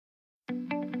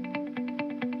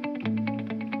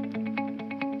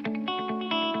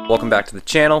Welcome back to the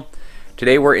channel.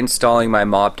 Today we're installing my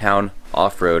MobTown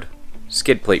Off Road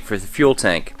skid plate for the fuel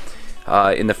tank.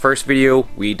 In the first video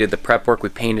we did the prep work, we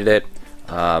painted it,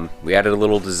 we added a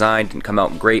little design, didn't come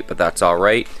out great, but that's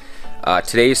alright.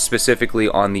 Today is specifically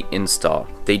on the install.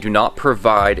 They do not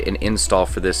provide an install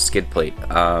for this skid plate.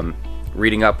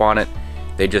 Reading up on it,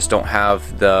 they just don't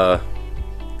have the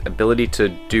ability to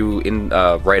do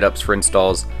write-ups for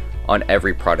installs on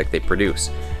every product they produce.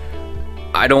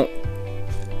 I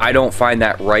don't find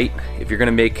that right. If you're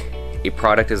gonna make a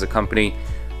product as a company,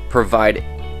 provide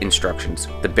instructions,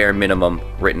 the bare minimum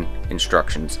written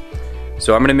instructions.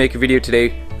 So I'm gonna make a video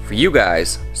today for you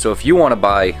guys, so if you want to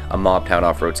buy a MobTown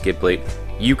off-road skid plate,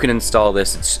 you can install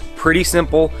this. It's pretty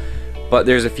simple, but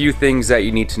there's a few things that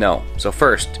you need to know. So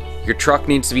first, your truck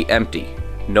needs to be empty,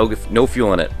 no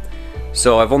fuel in it.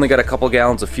 So I've only got a couple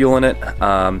gallons of fuel in it.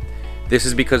 This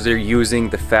is because they're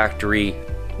using the factory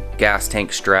gas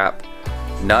tank strap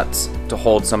nuts to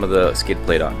hold some of the skid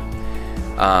plate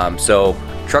on. So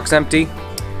truck's empty.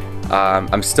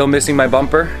 I'm still missing my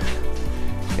bumper.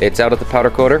 It's out at the powder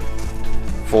coater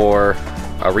for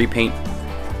a repaint.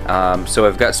 So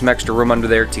I've got some extra room under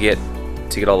there to get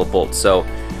all the bolts. So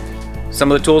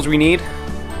some of the tools we need.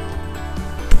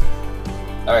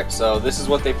 Alright, so this is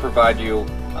what they provide you.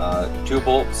 2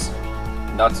 bolts,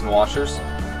 nuts and washers.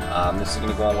 This is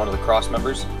going to go on one of the cross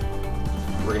members.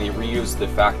 We're going to reuse the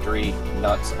factory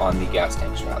nuts on the gas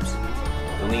tank straps.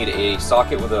 You'll need a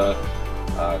socket with a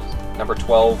number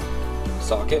 12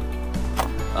 socket.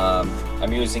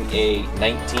 I'm using a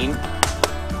 19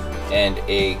 and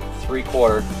a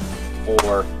 3/4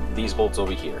 for these bolts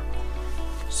over here.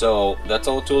 So that's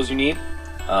all the tools you need.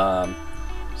 So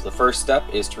the first step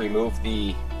is to remove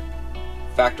the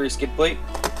factory skid plate,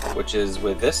 which is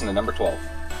with this and a number 12.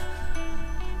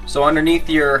 So underneath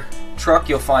your truck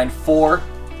you'll find 4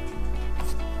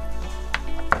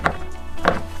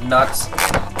 nuts.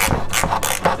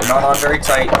 They're not on very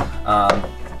tight.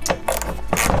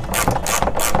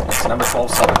 It's number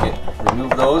 12 socket.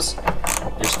 Remove those.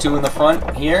 There's 2 in the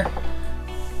front here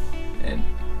and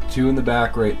 2 in the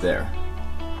back right there.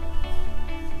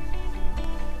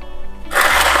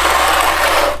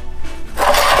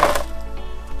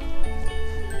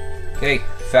 Okay,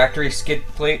 factory skid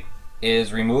plate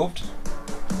is removed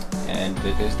and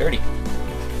it is dirty.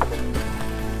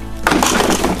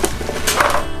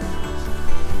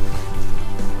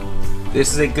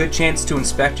 This is a good chance to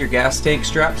inspect your gas tank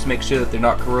straps, make sure that they're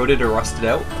not corroded or rusted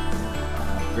out.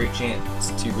 Great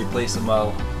chance to replace them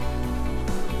while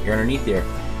you're underneath there.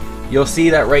 You'll see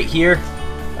that right here,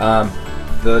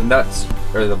 the nuts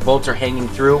or the bolts are hanging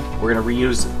through. We're going to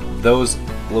reuse those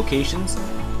locations.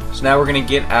 So now we're going to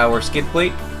get our skid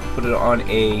plate, put it on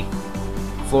a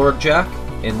floor jack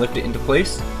and lift it into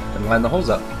place and line the holes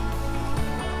up.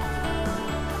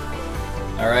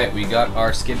 Alright, we got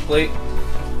our skid plate.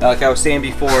 Now, like I was saying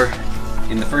before,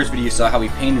 in the first video you saw how we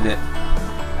painted it.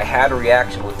 I had a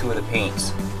reaction with 2 of the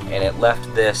paints and it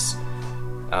left this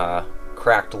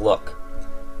cracked look.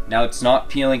 Now it's not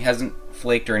peeling, hasn't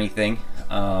flaked or anything.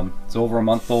 It's over a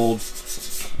month old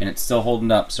and it's still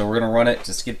holding up, so we're going to run it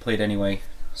to skid plate anyway,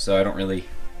 so I don't really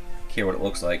care what it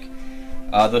looks like.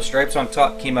 Those stripes on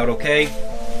top came out okay.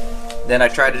 Then I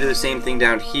tried to do the same thing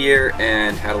down here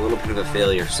and had a little bit of a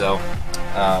failure, so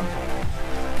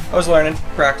I was learning,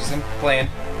 practicing, playing,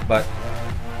 but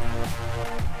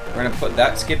we're going to put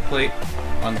that skid plate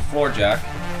on the floor jack.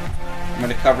 I'm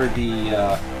going to cover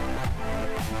the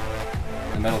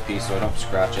metal piece so I don't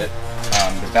scratch it.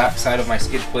 The back side of my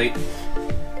skid plate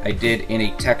I did in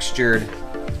a textured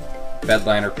bed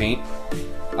liner paint.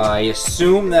 I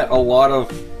assume that a lot of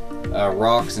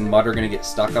rocks and mud are going to get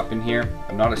stuck up in here.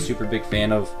 I'm not a super big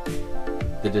fan of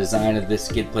the design of this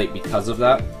skid plate because of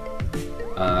that.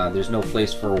 There's no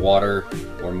place for water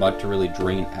or mud to really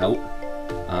drain out.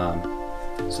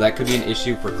 So that could be an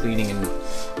issue for cleaning and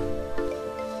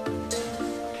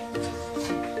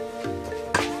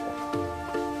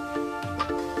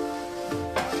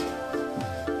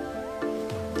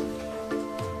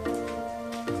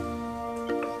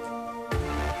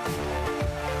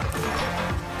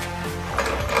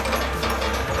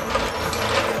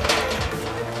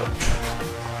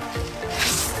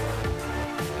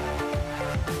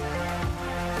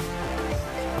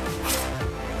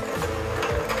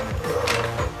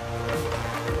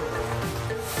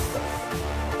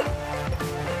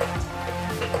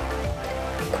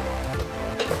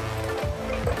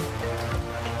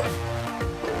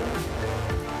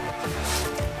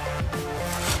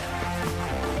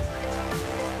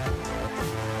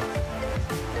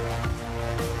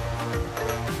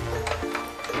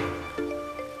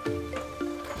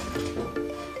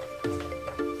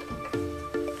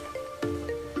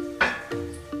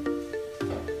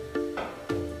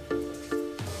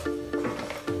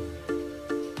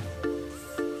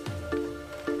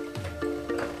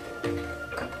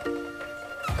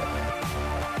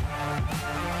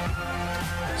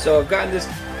So I've gotten this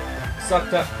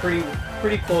sucked up pretty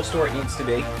close to where it needs to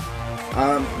be.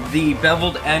 The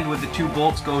beveled end with the 2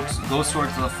 bolts goes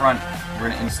towards the front. We're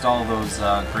going to install those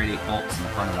grade 8 bolts in the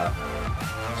front of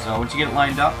that. So once you get it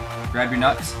lined up, grab your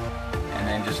nuts and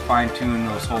then just fine tune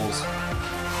those holes.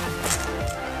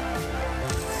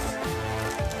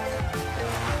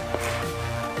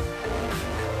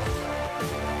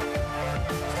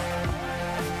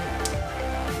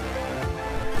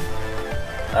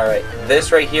 Alright,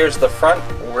 this right here is the front.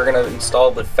 We're going to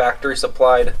install the factory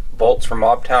supplied bolts from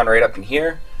MobTown right up in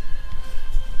here.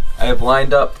 I have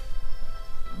lined up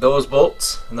those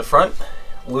bolts in the front,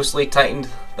 loosely tightened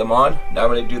them on. Now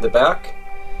I'm going to do the back.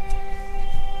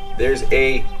 There's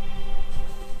a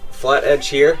flat edge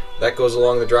here that goes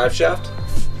along the drive shaft.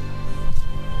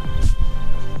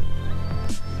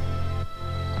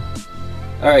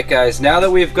 Alright guys, now that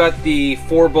we've got the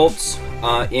 4 bolts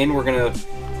in, we're going to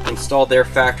install their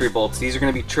factory bolts. These are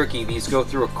going to be tricky. These go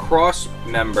through a cross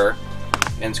member,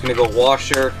 and it's going to go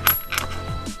washer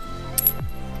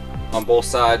on both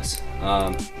sides.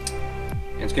 And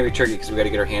it's going to be tricky because we got to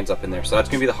get our hands up in there. So that's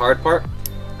going to be the hard part,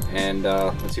 and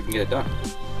let's see if we can get it done.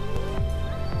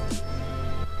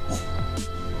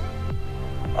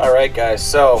 Alright guys,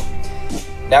 so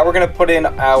now we're going to put in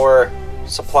our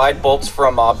supplied bolts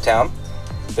from MobTown.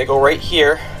 They go right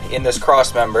here in this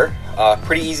cross member.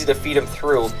 Pretty easy to feed them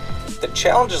through. The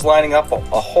challenge is lining up a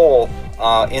hole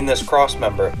in this cross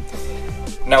member.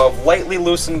 Now I've lightly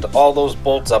loosened all those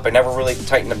bolts up. I never really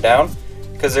tightened them down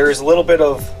because there is a little bit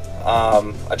of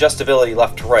adjustability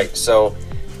left to right. So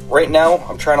right now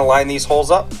I'm trying to line these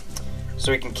holes up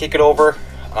so we can kick it over.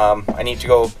 I need to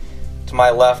go to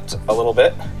my left a little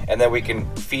bit, and then we can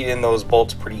feed in those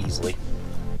bolts pretty easily.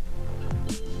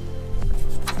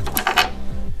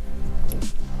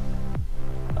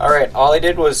 Alright, all I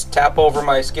did was tap over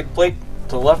my skid plate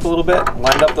to the left a little bit,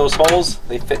 lined up those holes.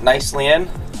 They fit nicely in.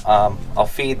 I'll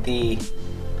feed the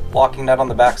locking nut on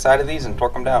the back side of these and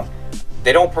torque them down.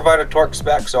 They don't provide a torque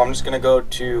spec, so I'm just going to go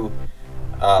to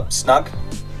snug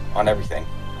on everything.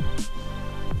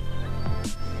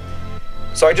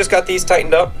 So I just got these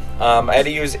tightened up. I had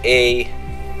to use a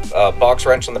box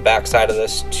wrench on the back side of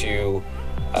this to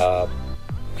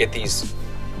get these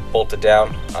bolted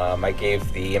down. I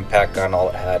gave the impact gun all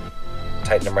it had,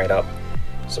 tightened them right up.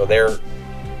 So they're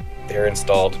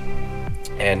installed,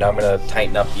 and I'm going to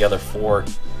tighten up the other 4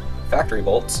 factory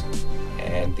bolts,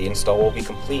 and the install will be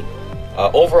complete.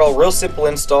 Overall, real simple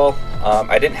install.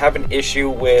 I didn't have an issue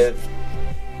with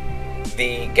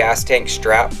the gas tank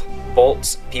strap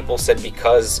bolts. People said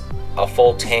because a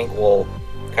full tank will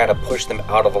kind of push them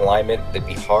out of alignment, it'd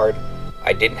be hard.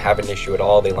 I didn't have an issue at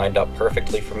all. They lined up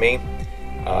perfectly for me.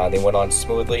 They went on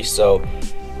smoothly. So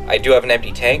I do have an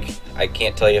empty tank. I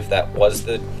can't tell you if that was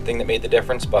the thing that made the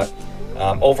difference, but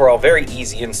overall very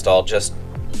easy install, just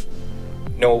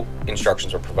no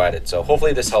instructions were provided. So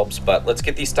hopefully this helps, but let's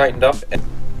get these tightened up.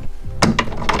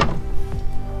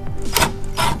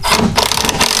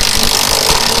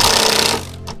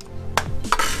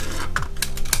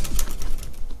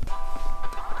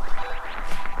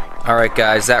 Alright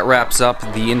guys, that wraps up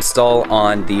the install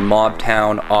on the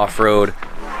MobTown Off Road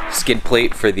skid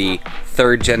plate for the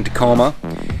 3rd Gen Tacoma.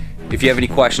 If you have any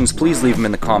questions, please leave them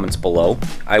in the comments below.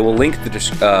 I will link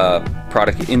the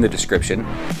product in the description.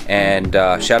 And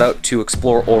shout out to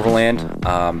Explore Overland.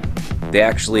 They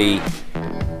actually,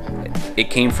 it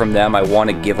came from them. I won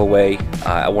a giveaway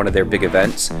at one of their big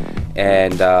events,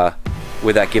 and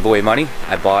with that giveaway money,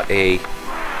 I bought a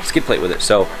skid plate with it.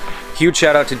 So huge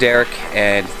shout out to Derek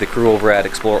and the crew over at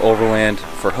Explore Overland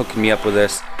for hooking me up with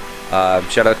this.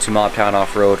 Shout out to MobTown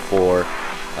Off Road for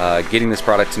getting this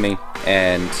product to me,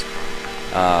 and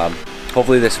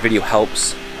hopefully this video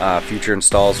helps future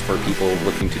installs for people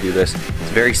looking to do this.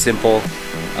 It's very simple,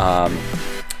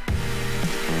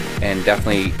 and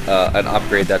definitely an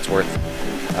upgrade that's worth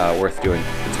doing.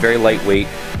 It's very lightweight.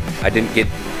 I didn't get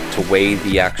to weigh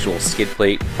the actual skid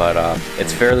plate, but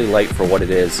it's fairly light for what it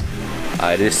is.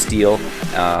 It is steel,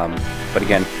 but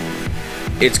again,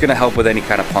 it's going to help with any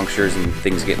kind of punctures and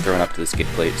things getting thrown up to the skid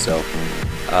plate. So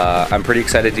I'm pretty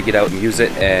excited to get out and use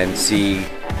it and see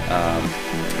how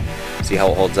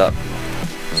it holds up.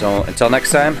 So until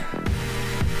next time,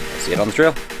 see you on the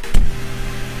trail.